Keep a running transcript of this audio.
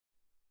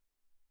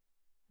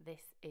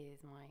This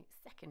is my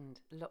second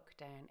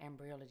lockdown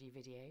embryology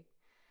video,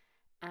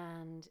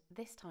 and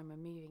this time we're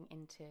moving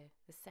into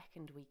the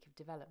second week of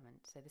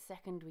development. So the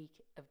second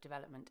week of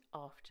development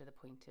after the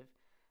point of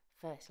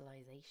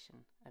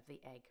fertilization of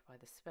the egg by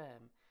the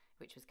sperm,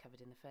 which was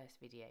covered in the first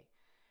video.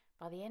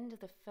 By the end of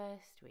the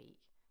first week,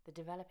 the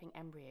developing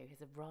embryo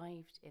has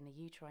arrived in the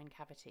uterine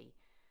cavity,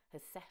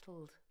 has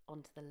settled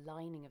onto the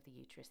lining of the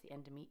uterus, the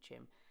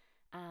endometrium,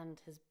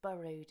 and has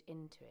burrowed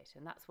into it,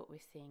 and that's what we're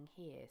seeing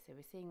here. So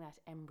we're seeing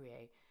that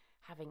embryo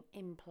having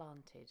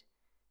implanted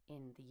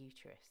in the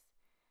uterus,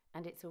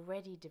 and it's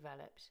already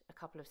developed a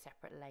couple of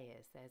separate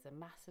layers. There's a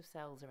mass of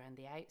cells around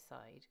the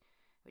outside,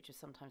 which is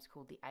sometimes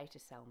called the outer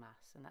cell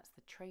mass, and that's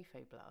the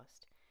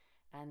trophoblast,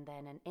 and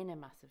then an inner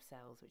mass of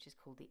cells, which is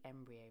called the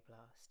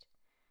embryoblast.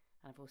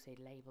 And I've also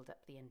labelled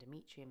up the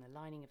endometrium, the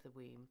lining of the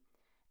womb,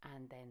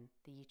 and then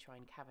the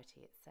uterine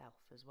cavity itself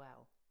as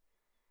well.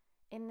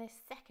 In this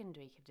second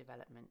week of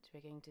development,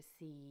 we're going to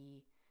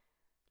see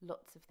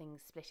lots of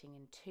things splitting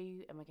in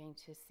two, and we're going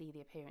to see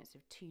the appearance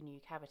of two new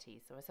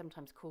cavities. So I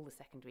sometimes call the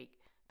second week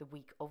the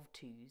week of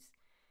twos.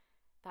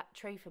 That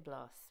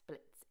trophoblast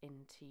splits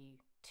into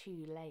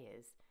two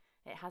layers.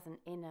 It has an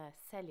inner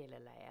cellular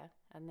layer,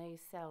 and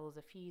those cells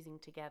are fusing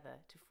together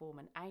to form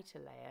an outer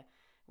layer,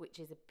 which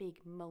is a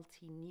big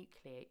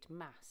multinucleate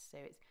mass. So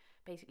it's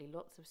basically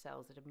lots of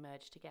cells that have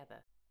merged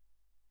together.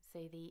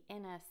 So the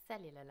inner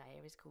cellular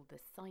layer is called the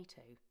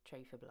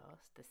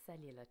cytotrophoblast, the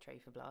cellular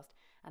trophoblast,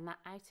 and that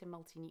outer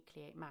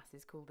multinucleate mass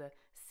is called the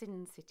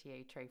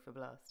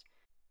syncytiotrophoblast.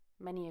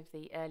 Many of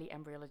the early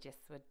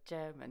embryologists were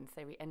German,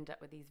 so we end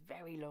up with these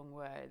very long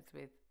words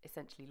with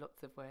essentially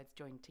lots of words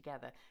joined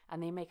together,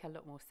 and they make a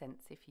lot more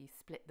sense if you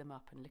split them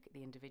up and look at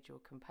the individual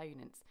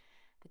components.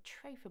 The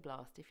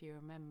trophoblast, if you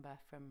remember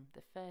from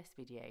the first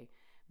video,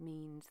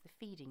 means the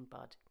feeding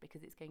bud,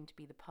 because it's going to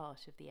be the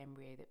part of the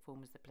embryo that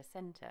forms the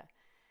placenta.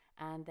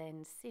 And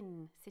then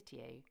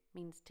syncytio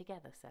means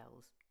together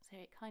cells, so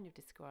it kind of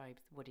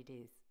describes what it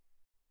is.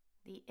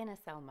 The inner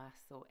cell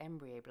mass, or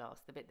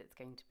embryoblast, the bit that's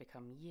going to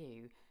become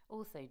you,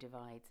 also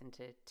divides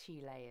into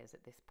two layers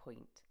at this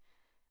point.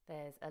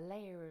 There's a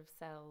layer of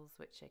cells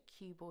which are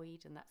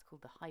cuboid, and that's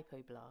called the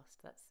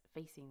hypoblast, that's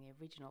facing the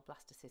original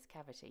blastocyst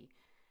cavity,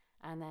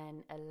 and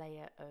then a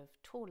layer of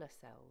taller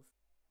cells,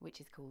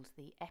 which is called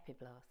the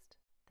epiblast.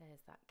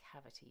 There's that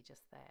cavity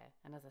just there,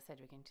 and as I said,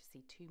 we're going to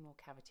see two more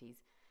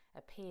cavities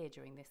appear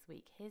during this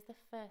week. Here's the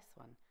first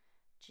one,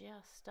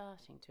 just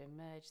starting to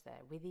emerge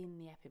there within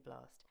the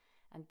epiblast,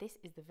 and this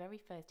is the very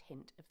first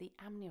hint of the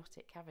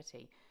amniotic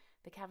cavity,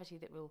 the cavity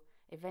that will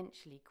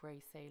eventually grow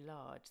so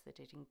large that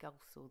it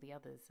engulfs all the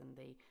others, and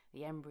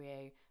the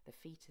embryo, the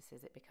fetus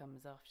as it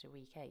becomes after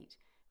week 8,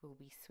 will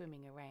be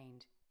swimming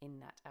around in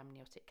that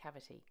amniotic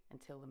cavity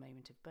until the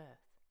moment of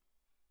birth.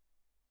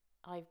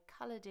 I've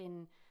coloured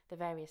in the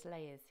various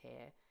layers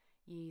here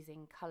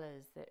using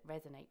colours that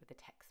resonate with the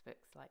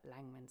textbooks like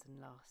Langman's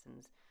and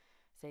Larson's.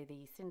 So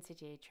the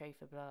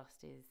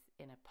syncytiotrophoblast is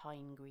in a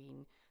pine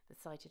green, the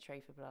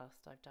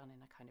cytotrophoblast I've done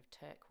in a kind of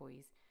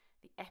turquoise,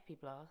 the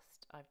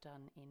epiblast I've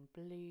done in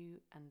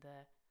blue, and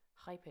the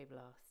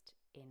hypoblast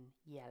in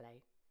yellow.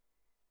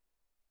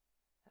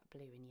 That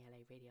blue and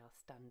yellow really are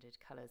standard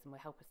colours and will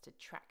help us to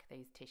track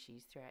those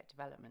tissues throughout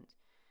development.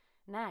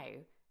 Now,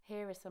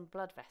 here are some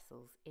blood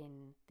vessels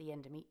in the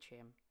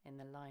endometrium, in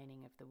the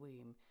lining of the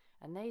womb,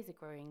 and those are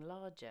growing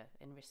larger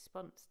in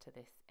response to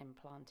this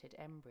implanted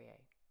embryo.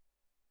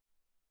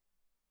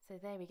 So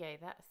there we go,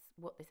 that's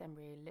what this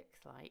embryo looks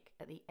like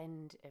at the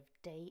end of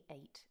day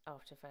 8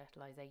 after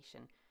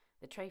fertilisation.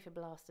 The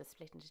trophoblast is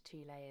split into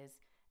two layers,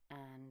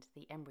 and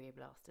the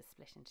embryoblast is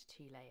split into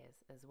two layers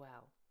as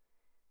well.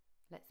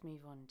 Let's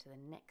move on to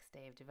the next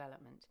day of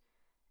development.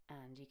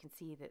 And you can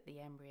see that the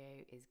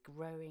embryo is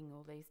growing,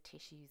 all those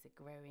tissues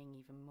are growing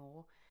even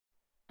more.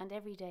 And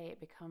every day it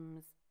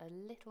becomes a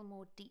little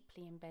more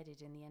deeply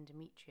embedded in the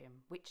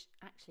endometrium, which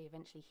actually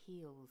eventually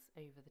heals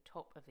over the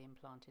top of the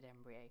implanted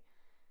embryo.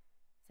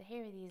 So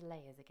here are these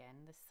layers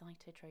again, the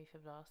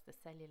cytotrophoblast, the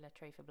cellular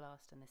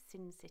trophoblast, and the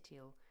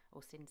syncytial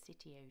or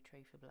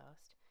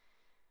syncytiotrophoblast.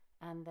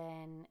 And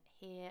then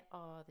here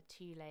are the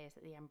two layers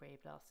that the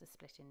embryoblast is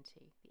split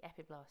into. The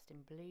epiblast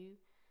in blue,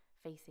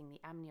 facing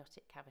the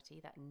amniotic cavity,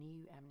 that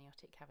new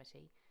amniotic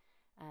cavity,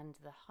 and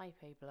the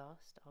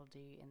hypoblast I'll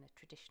do in the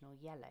traditional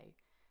yellow.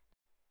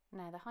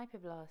 Now the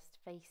hypoblast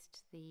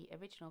faced the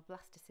original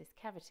blastocyst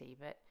cavity,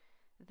 but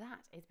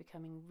that is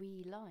becoming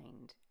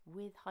relined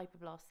with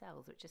hypoblast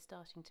cells which are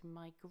starting to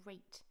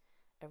migrate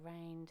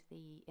around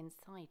the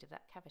inside of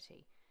that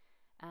cavity.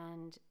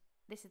 And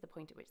this is the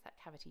point at which that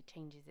cavity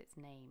changes its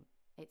name.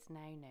 It's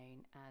now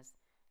known as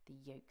the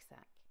yolk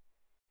sac.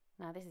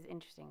 Now this is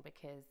interesting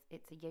because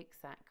it's a yolk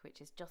sac which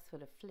is just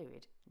full of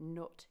fluid,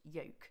 not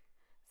yolk.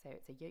 So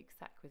it's a yolk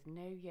sac with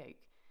no yolk.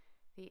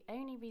 The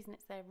only reason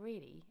it's there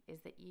really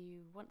is that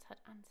you once had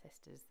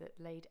ancestors that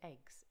laid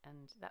eggs,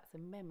 and that's a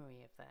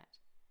memory of that.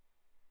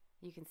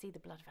 You can see the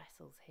blood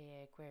vessels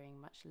here growing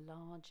much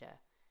larger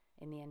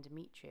in the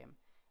endometrium,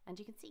 And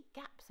you can see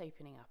gaps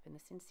opening up in the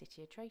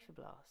syncytial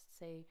trophoblast.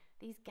 So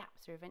these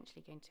gaps are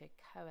eventually going to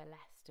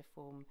coalesce to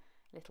form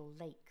little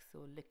lakes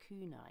or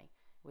lacunae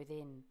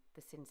within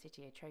the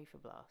syncytial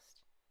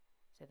trophoblast.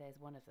 So there's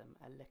one of them,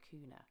 a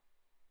lacuna.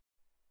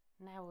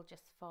 Now we'll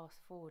just fast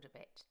forward a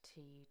bit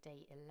to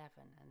day 11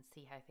 and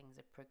see how things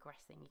are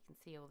progressing. You can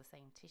see all the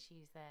same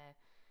tissues there,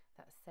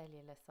 that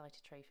cellular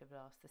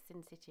cytotrophoblast, the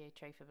syncytial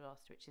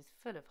trophoblast, which is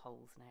full of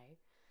holes now.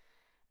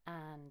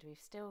 And we've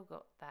still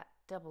got that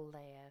double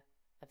layer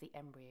of the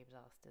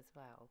embryoblast as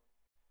well.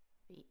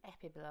 The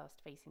epiblast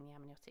facing the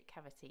amniotic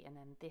cavity, and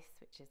then this,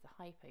 which is the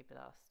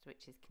hypoblast,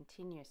 which is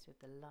continuous with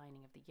the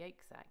lining of the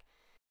yolk sac.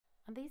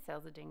 And these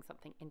cells are doing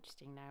something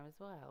interesting now as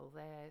well.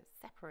 They're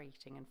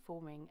separating and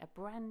forming a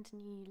brand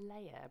new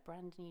layer, a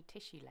brand new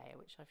tissue layer,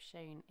 which I've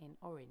shown in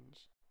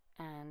orange.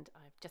 And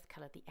I've just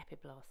coloured the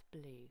epiblast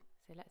blue.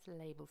 So let's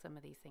label some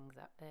of these things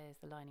up. There's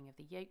the lining of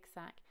the yolk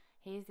sac.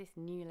 Here's this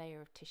new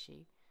layer of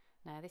tissue.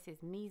 Now this is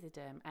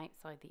mesoderm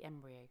outside the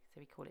embryo, so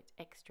we call it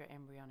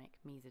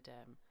extraembryonic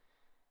mesoderm.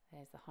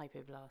 There's the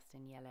hypoblast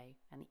in yellow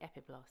and the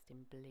epiblast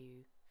in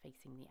blue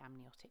facing the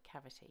amniotic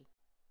cavity.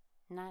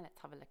 Now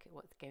let's have a look at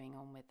what's going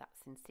on with that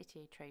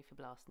syncytial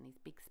trophoblast and these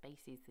big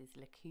spaces, these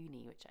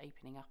lacunae which are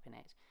opening up in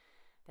it.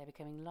 They're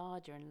becoming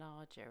larger and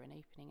larger and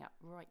opening up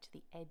right to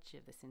the edge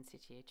of the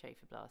syncytial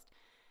trophoblast.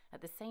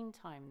 At the same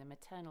time, the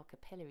maternal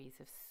capillaries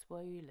have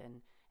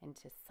swollen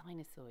into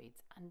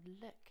sinusoids, and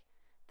look,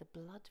 the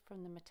blood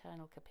from the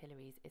maternal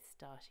capillaries is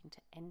starting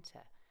to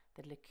enter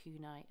the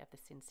lacunae of the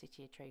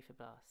syncytial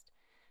trophoblast.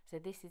 So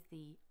this is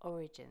the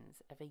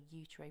origins of a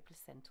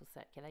uteroplacental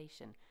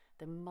circulation.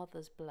 The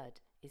mother's blood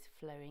is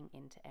flowing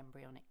into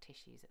embryonic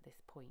tissues at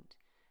this point,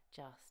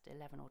 just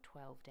 11 or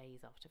 12 days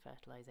after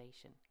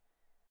fertilization.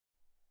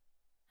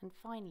 And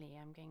finally,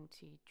 I'm going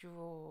to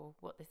draw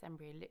what this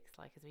embryo looks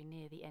like as we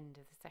near the end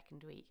of the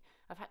second week.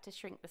 I've had to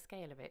shrink the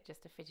scale a bit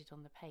just to fit it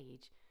on the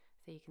page.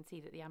 So you can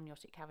see that the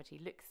amniotic cavity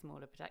looks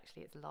smaller, but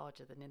actually it's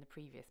larger than in the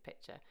previous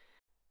picture.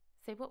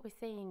 So what we're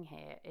seeing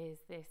here is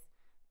this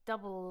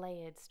double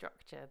layered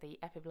structure, the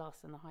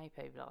epiblast and the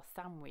hypoblast,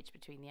 sandwiched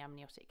between the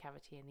amniotic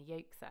cavity and the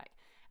yolk sac.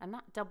 And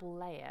that double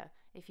layer,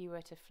 if you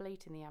were to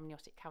float in the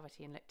amniotic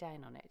cavity and look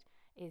down on it,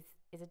 is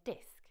a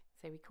disc.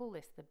 So we call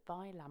this the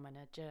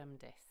bilaminar germ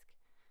disc.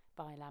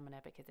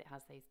 Bilaminar because it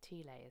has those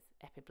two layers,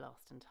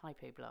 epiblast and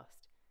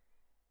hypoblast.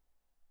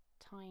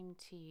 Time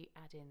to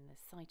add in the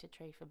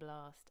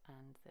cytotrophoblast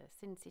and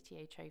the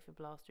syncytial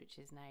trophoblast, which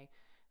is now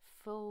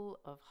full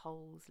of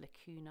holes,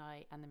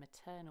 lacunae, and the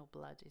maternal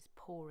blood is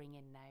pouring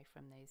in now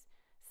from those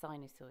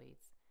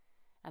sinusoids.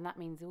 And that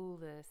means all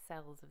the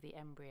cells of the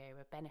embryo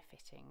are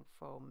benefiting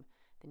from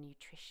the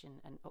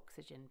nutrition and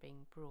oxygen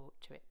being brought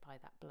to it by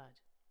that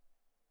blood.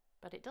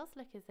 But it does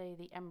look as though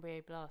the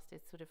embryoblast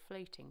is sort of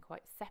floating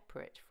quite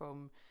separate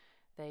from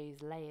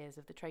those layers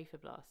of the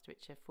trophoblast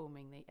which are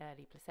forming the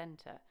early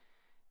placenta.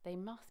 They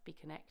must be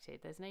connected.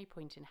 There's no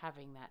point in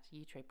having that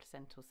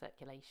uteroplacental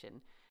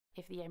circulation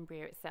if the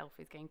embryo itself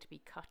is going to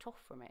be cut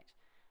off from it.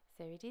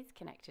 So it is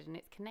connected, and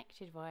it's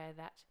connected via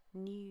that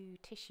new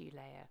tissue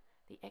layer,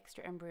 the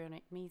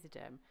extraembryonic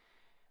mesoderm,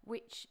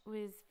 which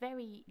was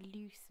very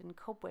loose and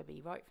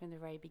cobwebby right from the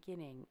very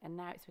beginning, and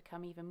now it's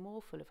become even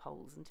more full of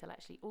holes until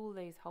actually all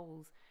those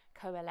holes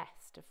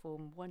coalesce to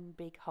form one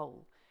big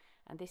hole.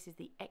 And this is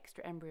the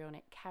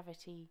extraembryonic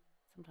cavity.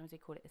 Sometimes we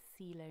call it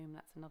a coelom,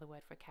 that's another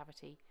word for a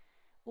cavity,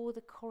 or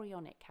the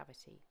chorionic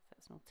cavity, so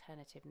that's an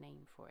alternative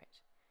name for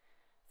it.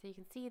 So you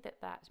can see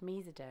that that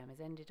mesoderm has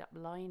ended up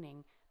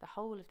lining the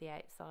whole of the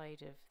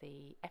outside of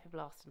the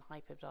epiblast and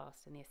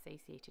hypoblast and the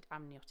associated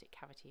amniotic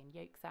cavity and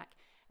yolk sac,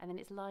 and then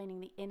it's lining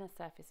the inner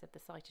surface of the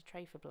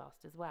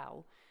cytotrophoblast as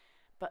well,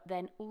 but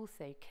then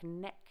also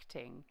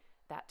connecting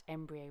that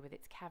embryo with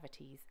its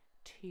cavities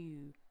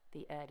to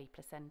the early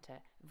placenta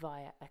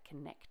via a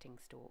connecting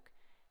stalk.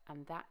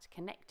 And that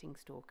connecting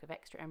stalk of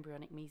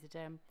extraembryonic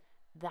mesoderm,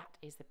 that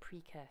is the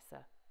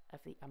precursor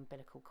of the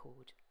umbilical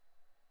cord.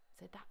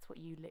 So that's what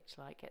you looked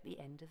like at the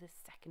end of the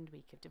second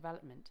week of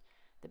development.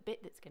 The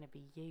bit that's going to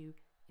be you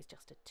is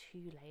just a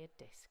two-layered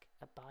disc,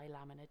 a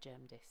bilaminar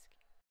germ disc.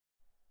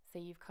 So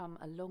you've come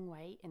a long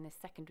way in this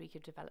second week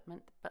of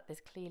development, but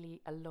there's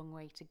clearly a long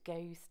way to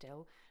go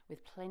still,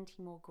 with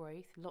plenty more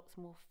growth, lots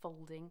more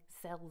folding,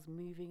 cells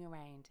moving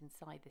around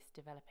inside this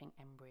developing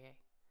embryo.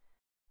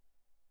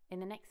 In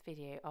the next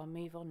video, I'll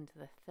move on to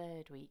the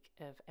third week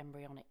of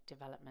embryonic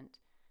development,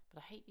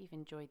 but I hope you've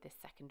enjoyed this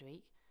second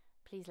week.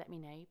 Please let me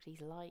know, please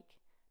like,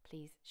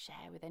 please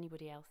share with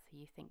anybody else who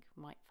you think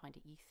might find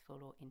it useful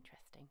or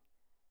interesting.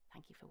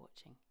 Thank you for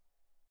watching.